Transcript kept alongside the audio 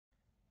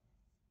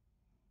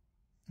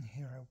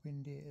hear how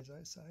windy it is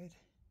outside.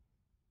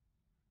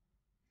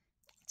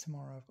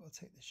 Tomorrow I've got to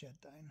take the shed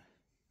down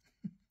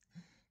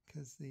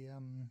because the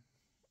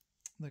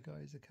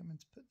guys are coming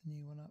to put the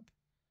new one up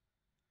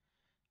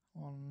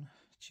on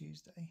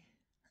Tuesday,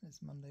 and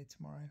it's Monday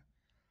tomorrow.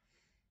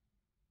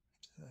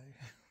 So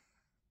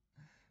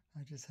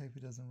I just hope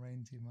it doesn't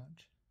rain too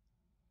much.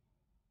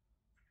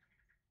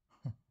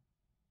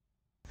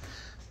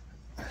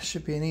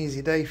 Should be an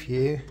easy day for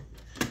you,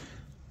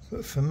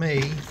 but for me,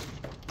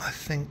 I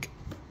think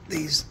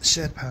these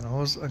shed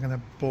panels are going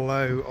to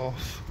blow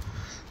off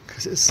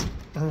because it's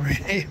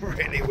really,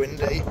 really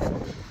windy.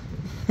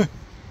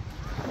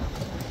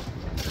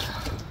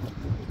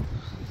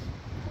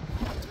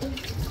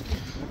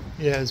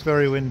 Yeah, it's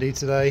very windy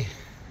today.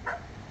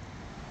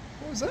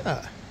 What was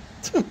that?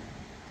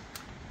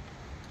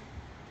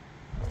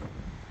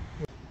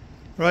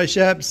 Right,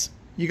 Sherps,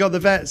 you got the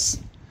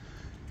vets.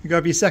 You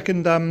got your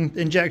second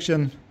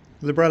injection,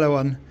 the Librela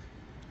one.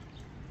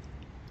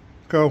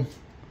 Cool.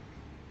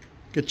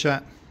 Good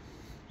chat.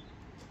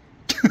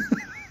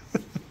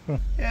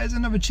 Yeah, it's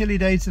another chilly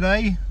day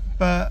today,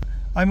 but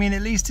I mean,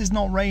 at least it's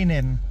not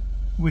raining,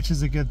 which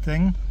is a good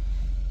thing.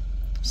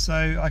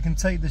 So I can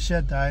take the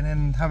shed down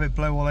and have it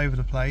blow all over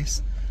the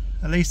place.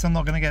 At least I'm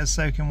not going to get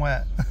soaking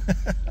wet.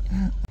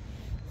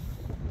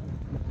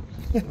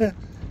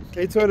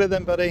 Okay, toilet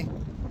then, buddy.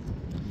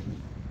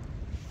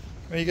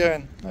 Where are you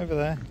going? Over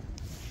there.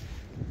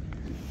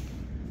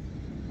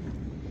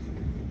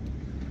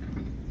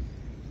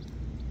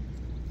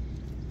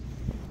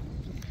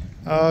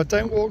 Oh,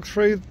 don't walk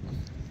through.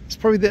 It's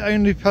probably the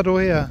only puddle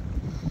here.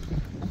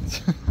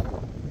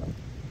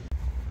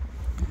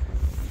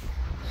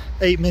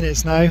 8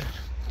 minutes now,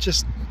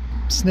 just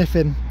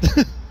sniffing.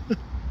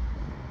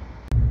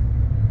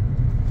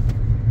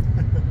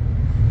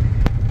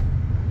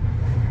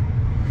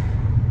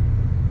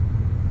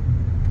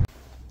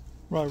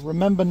 Right,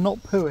 remember, not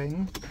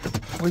pooing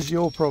was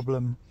your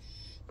problem.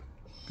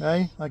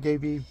 Okay, I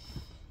gave you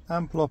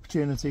ample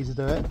opportunity to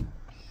do it,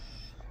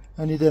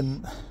 and you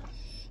didn't.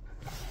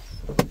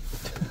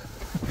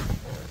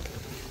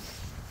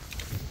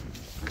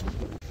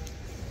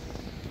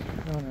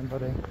 Come on then,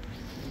 buddy.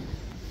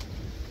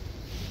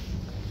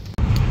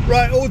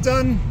 Right, all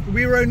done.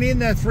 We were only in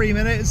there 3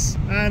 minutes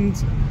and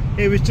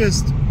it was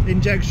just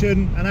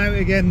injection and out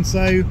again,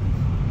 so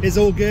it's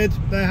all good.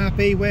 They're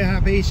happy, we're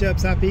happy,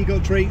 Sherp's happy,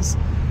 got treats,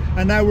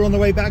 and now we're on the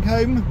way back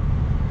home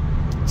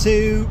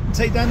to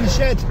take down the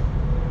shed.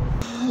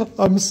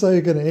 I'm so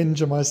going to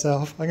injure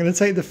myself. I'm going to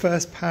take the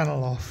first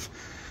panel off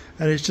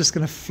and it's just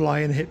going to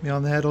fly and hit me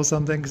on the head or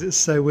something because it's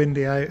so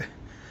windy out.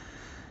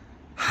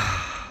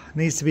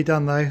 Needs to be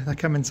done though, they're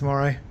coming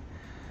tomorrow.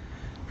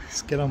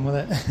 Let's get on with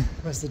it.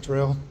 Where's the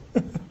drill?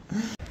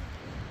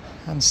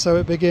 And so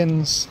it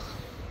begins.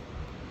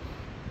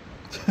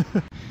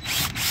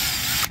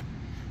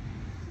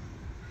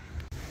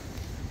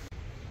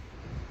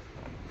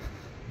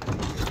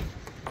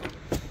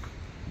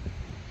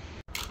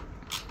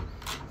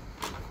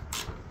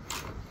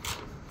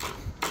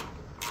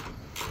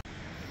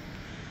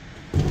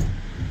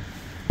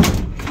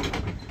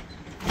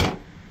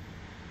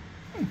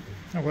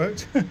 That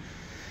worked.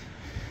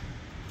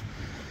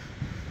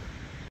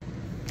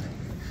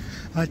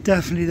 I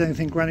definitely don't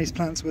think Granny's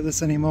plant's with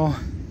us anymore.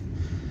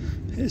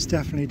 It's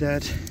definitely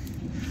dead.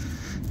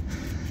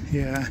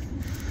 Yeah.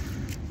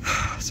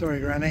 Sorry,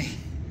 Granny.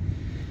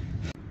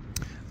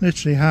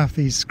 Literally half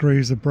these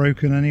screws are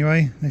broken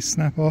anyway. They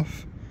snap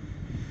off.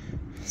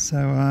 So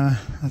I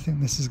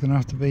think this is going to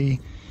have to be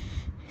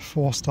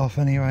forced off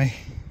anyway.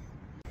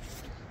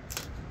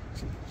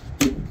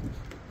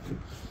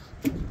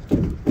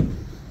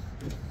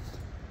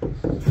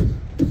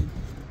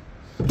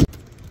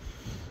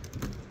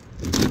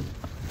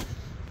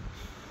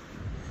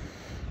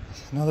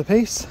 Another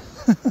piece.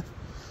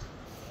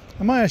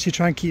 I might actually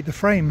try and keep the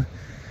frame.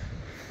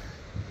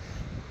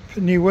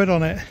 Put new wood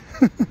on it.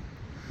 I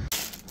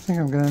think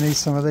I'm going to need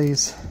some of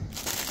these.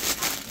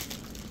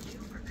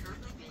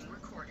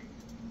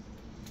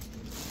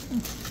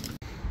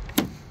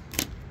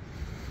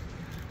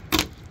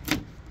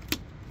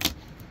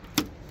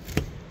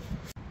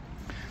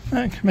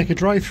 I can make a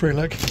drive-through,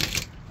 look.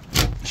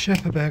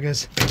 Sherpa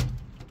burgers.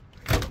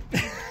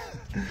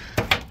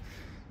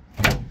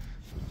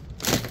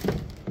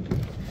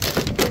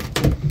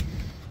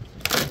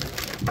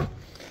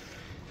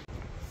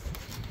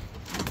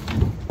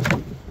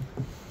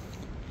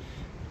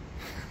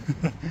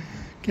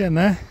 Getting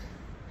there.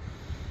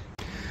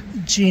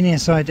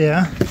 Genius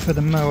idea for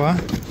the mower.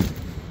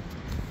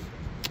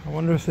 I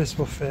wonder if this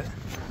will fit.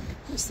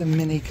 It's the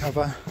mini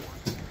cover.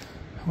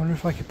 I wonder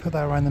if I could put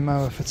that around the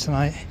mower for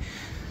tonight.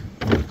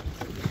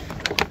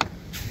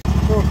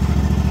 Cool.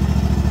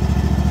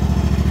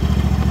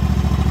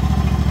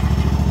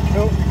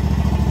 Cool.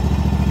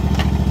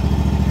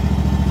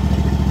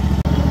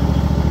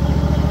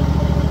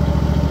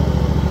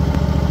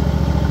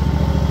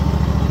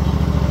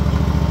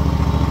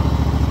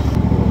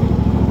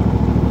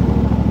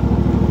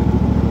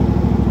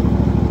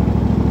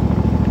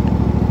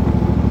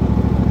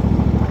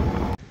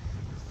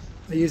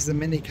 I use the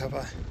mini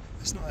cover.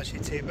 It's not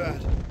actually too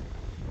bad.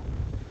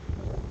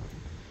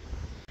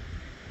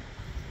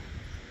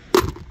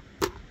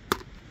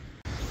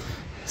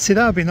 See,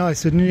 that would be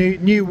nice with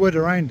new wood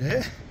around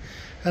it,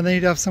 and then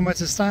you'd have somewhere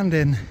to stand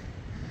in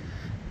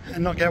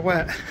and not get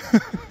wet.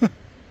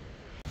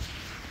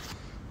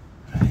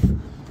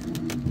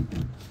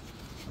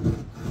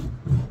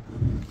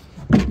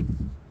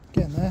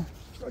 Getting there.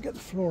 Got to get the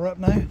floor up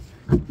now.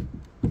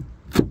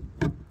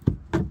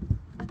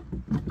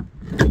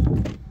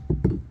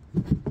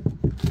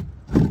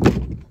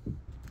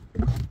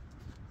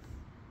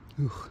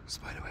 Ooh,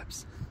 spider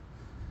webs.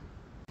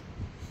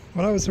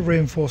 Well, that was a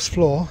reinforced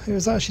floor. It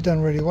was actually done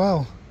really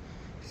well.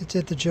 It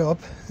did the job.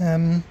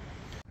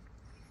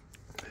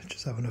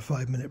 Just having a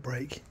 5-minute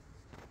break.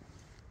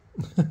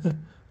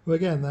 We're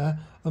getting there.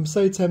 I'm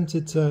so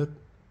tempted to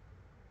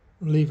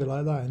leave it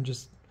like that and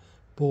just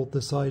board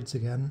the sides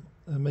again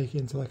and make it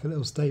into like a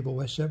little stable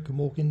where Shep can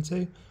walk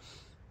into.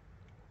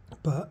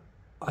 But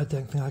I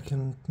don't think I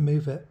can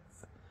move it.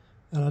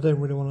 And I don't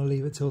really want to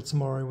leave it till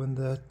tomorrow when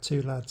the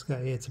 2 lads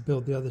get here to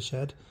build the other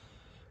shed,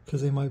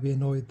 because they might be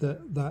annoyed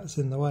that that's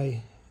in the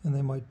way and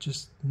they might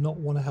just not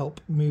want to help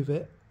move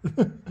it.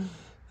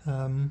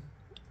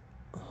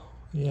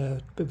 Yeah,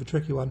 a bit of a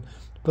tricky one,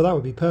 but that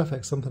would be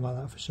perfect, something like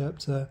that for Shep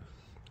to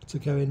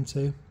go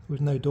into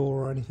with no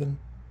door or anything.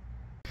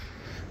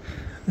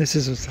 This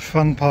is the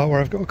fun part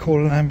where I've got to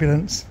call an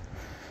ambulance.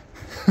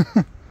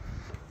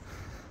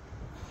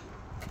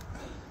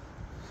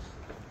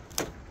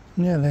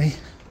 Nearly.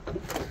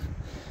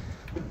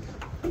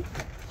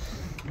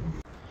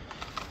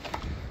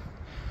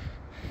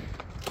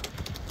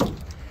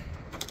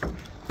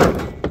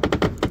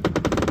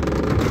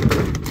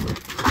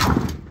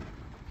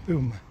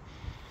 Boom.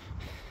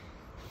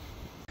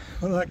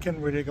 Well, that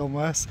couldn't really have gone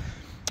worse.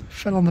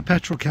 Fell on the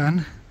petrol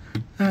can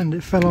and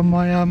it fell on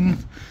my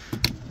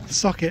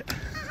socket.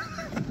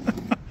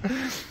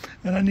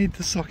 And I need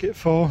the socket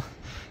for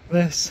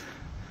this.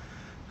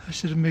 I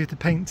should have moved the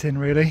paint tin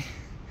really.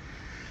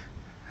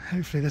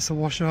 Hopefully this will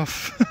wash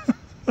off.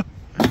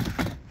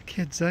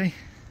 Kids, eh?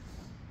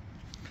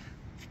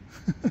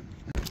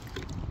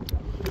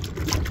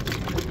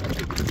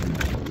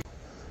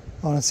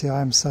 Honestly, I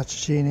am such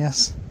a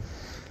genius.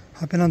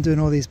 I've been undoing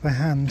all these by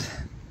hand,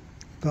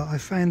 but I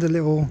found a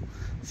little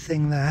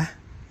thing there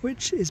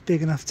which is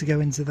big enough to go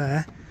into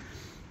there.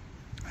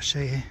 I'll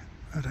show you.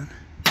 Hold on.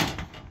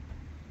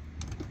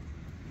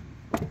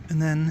 And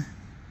then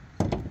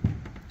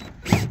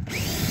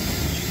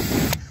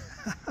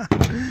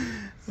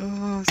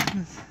oh, it's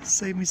going to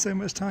save me so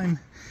much time.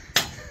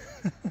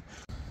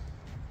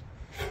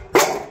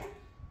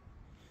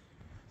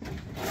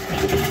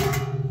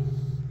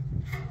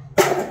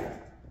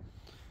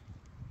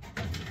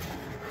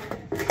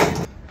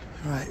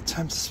 Right,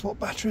 time to swap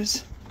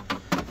batteries.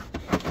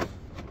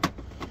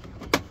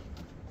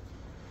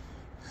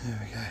 There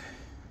we go.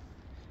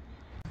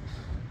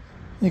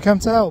 You come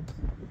to help?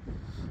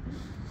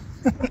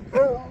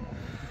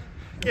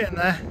 Getting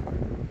there.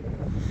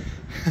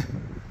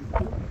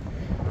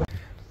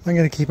 I'm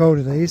going to keep hold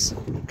of these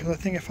because I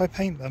think if I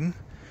paint them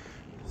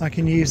I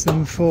can use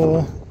them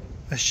for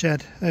a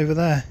shed over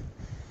there.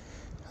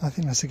 I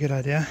think that's a good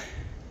idea.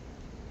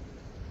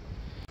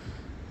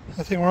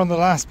 I think we're on the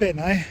last bit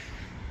now.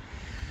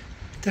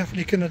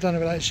 Definitely couldn't have done it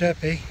without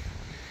Sherpy.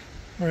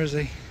 Where is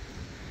he?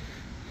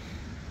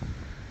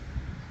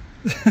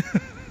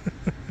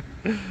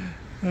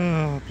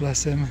 Oh,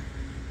 bless him.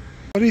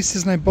 At least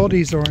there's no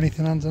bodies or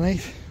anything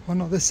underneath. Well,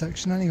 not this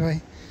section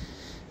anyway.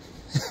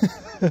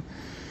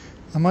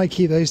 I might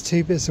keep those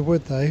 2 bits of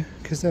wood though,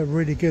 because they're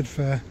really good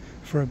for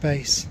a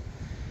base.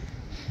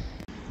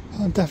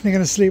 I'm definitely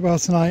going to sleep well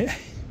tonight.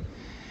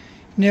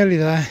 Nearly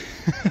there.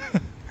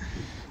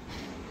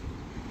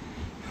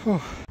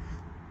 Oh.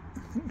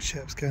 I think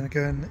Shep's going to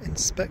go and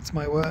inspect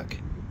my work.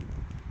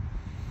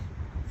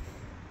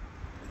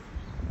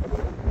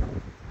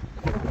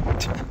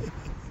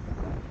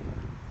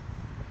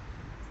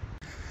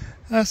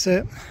 That's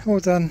it, all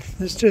done.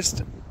 There's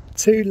just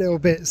 2 little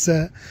bits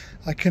that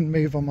I couldn't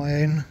move on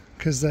my own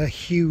because they're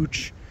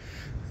huge.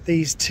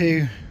 These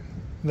 2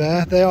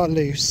 there, they are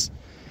loose.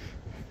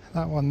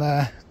 That one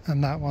there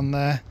and that one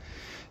there.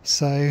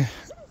 So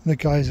the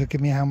guys will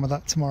give me a hand with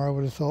that tomorrow, I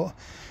would have thought,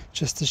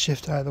 just to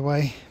shift out of the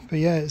way. But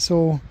yeah, it's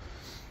all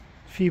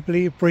a few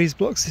breeze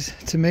blocks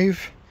to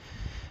move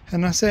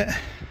and that's it.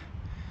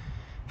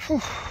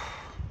 Whew.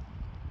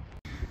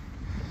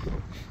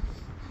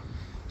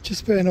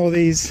 Just putting all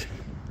these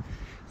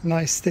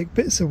nice thick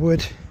bits of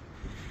wood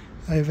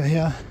over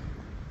here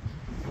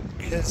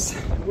because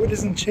wood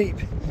isn't cheap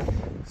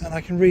and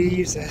I can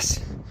reuse this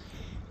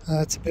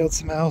to build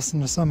something else in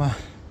the summer.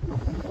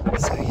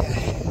 So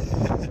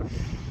yeah.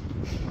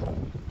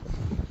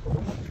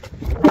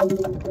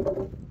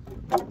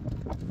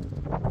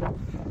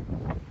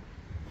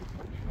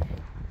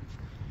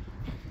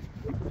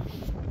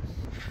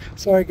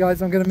 Sorry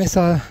guys, I'm going to miss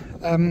our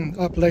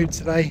upload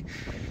today,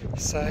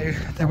 so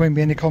there won't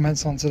be any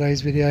comments on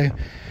today's video.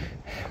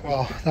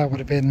 Well, that would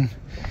have been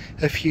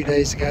a few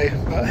days ago,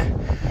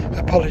 but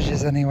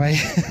apologies anyway.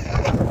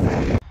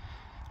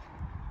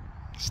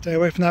 Stay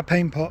away from that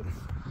paint pot.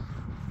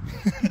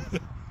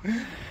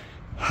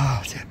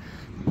 Oh dear.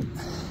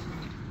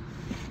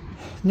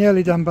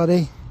 Nearly done,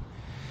 buddy.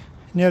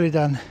 Nearly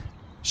done.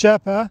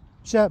 Sherpa,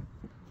 Sherp,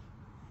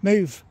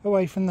 move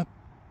away from the...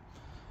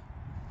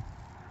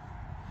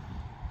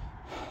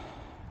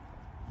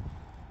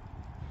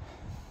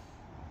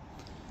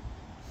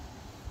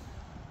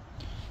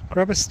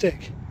 Grab a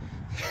stick.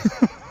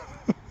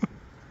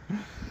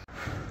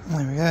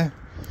 There we go.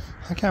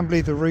 I can't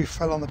believe the roof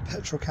fell on the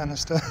petrol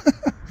canister.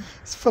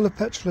 It's full of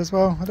petrol as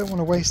well. I don't want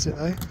to waste it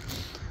though.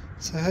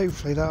 So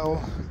hopefully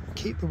that'll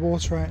keep the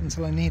water out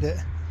until I need it.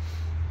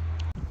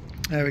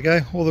 There we go.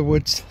 All the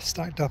wood's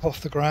stacked up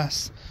off the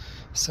grass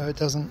so it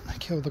doesn't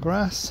kill the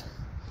grass.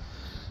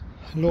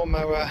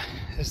 Lawnmower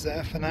is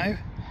there for now.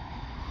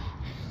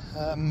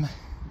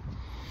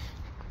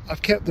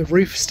 I've kept the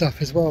roof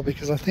stuff as well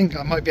because I think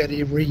I might be able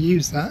to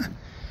reuse that.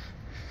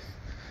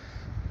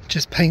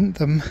 Just paint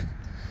them,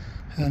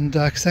 and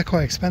because they're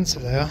quite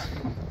expensive, they are,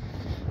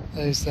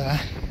 those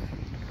there.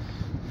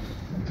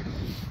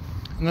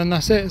 And then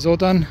that's it, it's all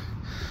done.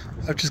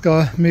 I've just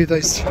got to move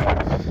those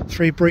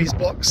 3 breeze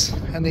blocks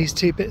and these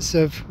 2 bits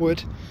of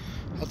wood.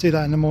 I'll do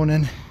that in the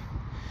morning,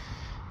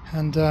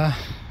 and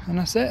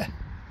that's it.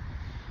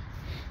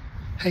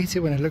 Hate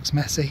it when it looks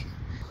messy,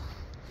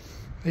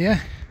 but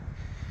yeah,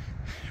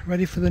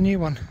 ready for the new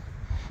one.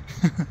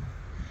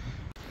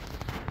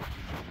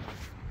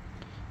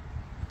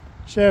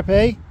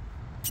 Sherpa.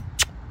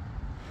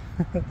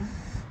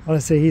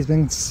 Honestly, he's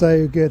been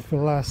so good for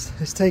the last...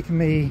 It's taken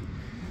me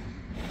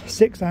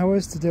 6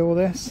 hours to do all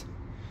this.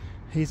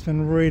 He's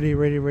been really,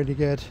 really, really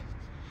good.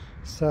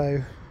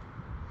 So,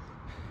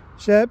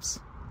 Sherps.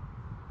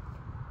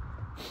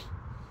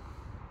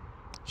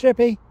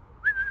 Sherpy.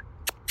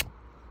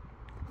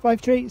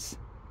 5 treats.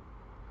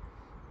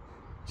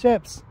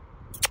 Sherps.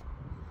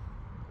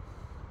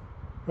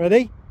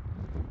 Ready?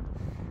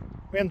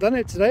 We haven't done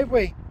it today, have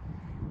we?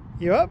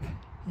 You up?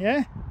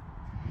 Yeah?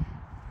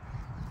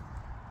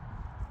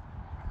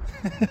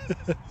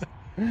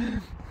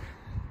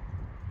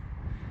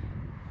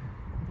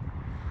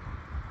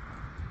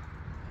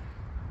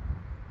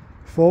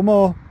 Four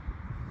more.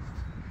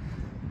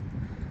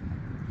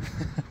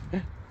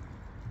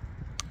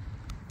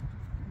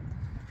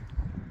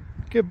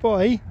 Good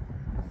boy.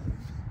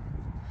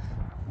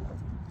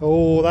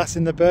 Oh, that's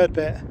in the bird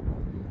bit.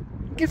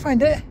 Go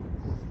find it.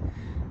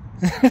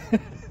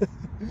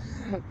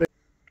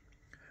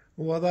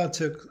 Well, that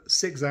took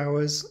 6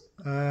 hours,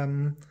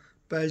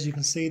 but as you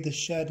can see, the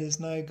shed is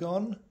now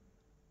gone.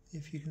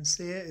 If you can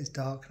see it, it's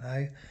dark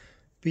now.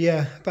 But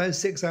yeah, about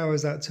 6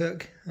 hours that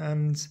took,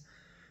 and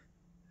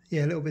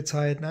yeah, a little bit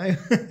tired now,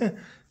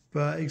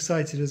 but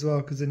excited as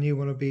well because the new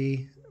one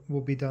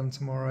will be done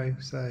tomorrow.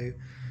 So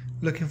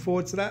looking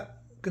forward to that.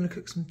 Gonna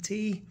cook some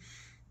tea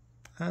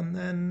and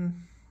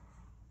then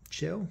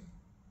chill.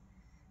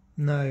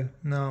 No,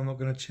 I'm not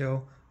gonna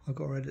chill. I've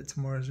got to edit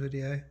tomorrow's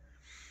video.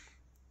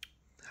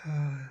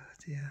 Oh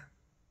dear.